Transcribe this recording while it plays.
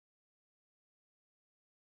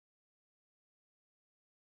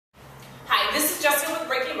Hi, this is Jessica with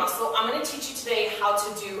Breaking Muscle. I'm going to teach you today how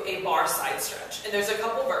to do a bar side stretch, and there's a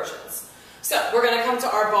couple versions. So we're going to come to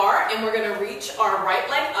our bar, and we're going to reach our right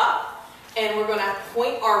leg up, and we're going to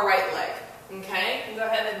point our right leg. Okay? And go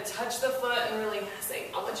ahead and touch the foot and really say,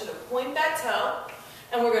 I want you to point that toe,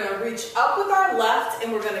 and we're going to reach up with our left,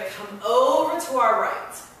 and we're going to come over to our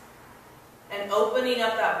right, and opening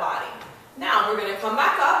up that body. Now we're going to come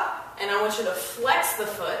back up, and I want you to flex the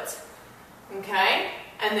foot. Okay?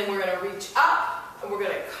 And then we're going to reach up, and we're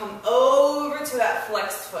going to come over to that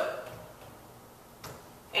flexed foot.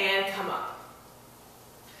 And come up.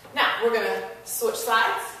 Now, we're going to switch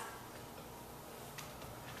sides.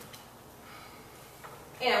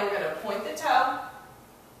 And we're going to point the toe.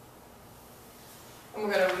 And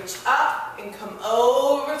we're going to reach up and come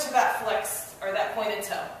over to that flexed, or that pointed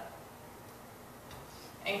toe.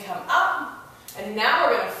 And come up. And now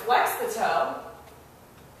we're going to flex the toe.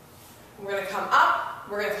 We're going to come up.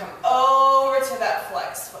 We're going to come over to that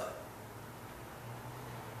flexed foot.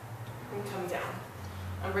 And come down.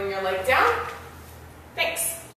 And bring your leg down.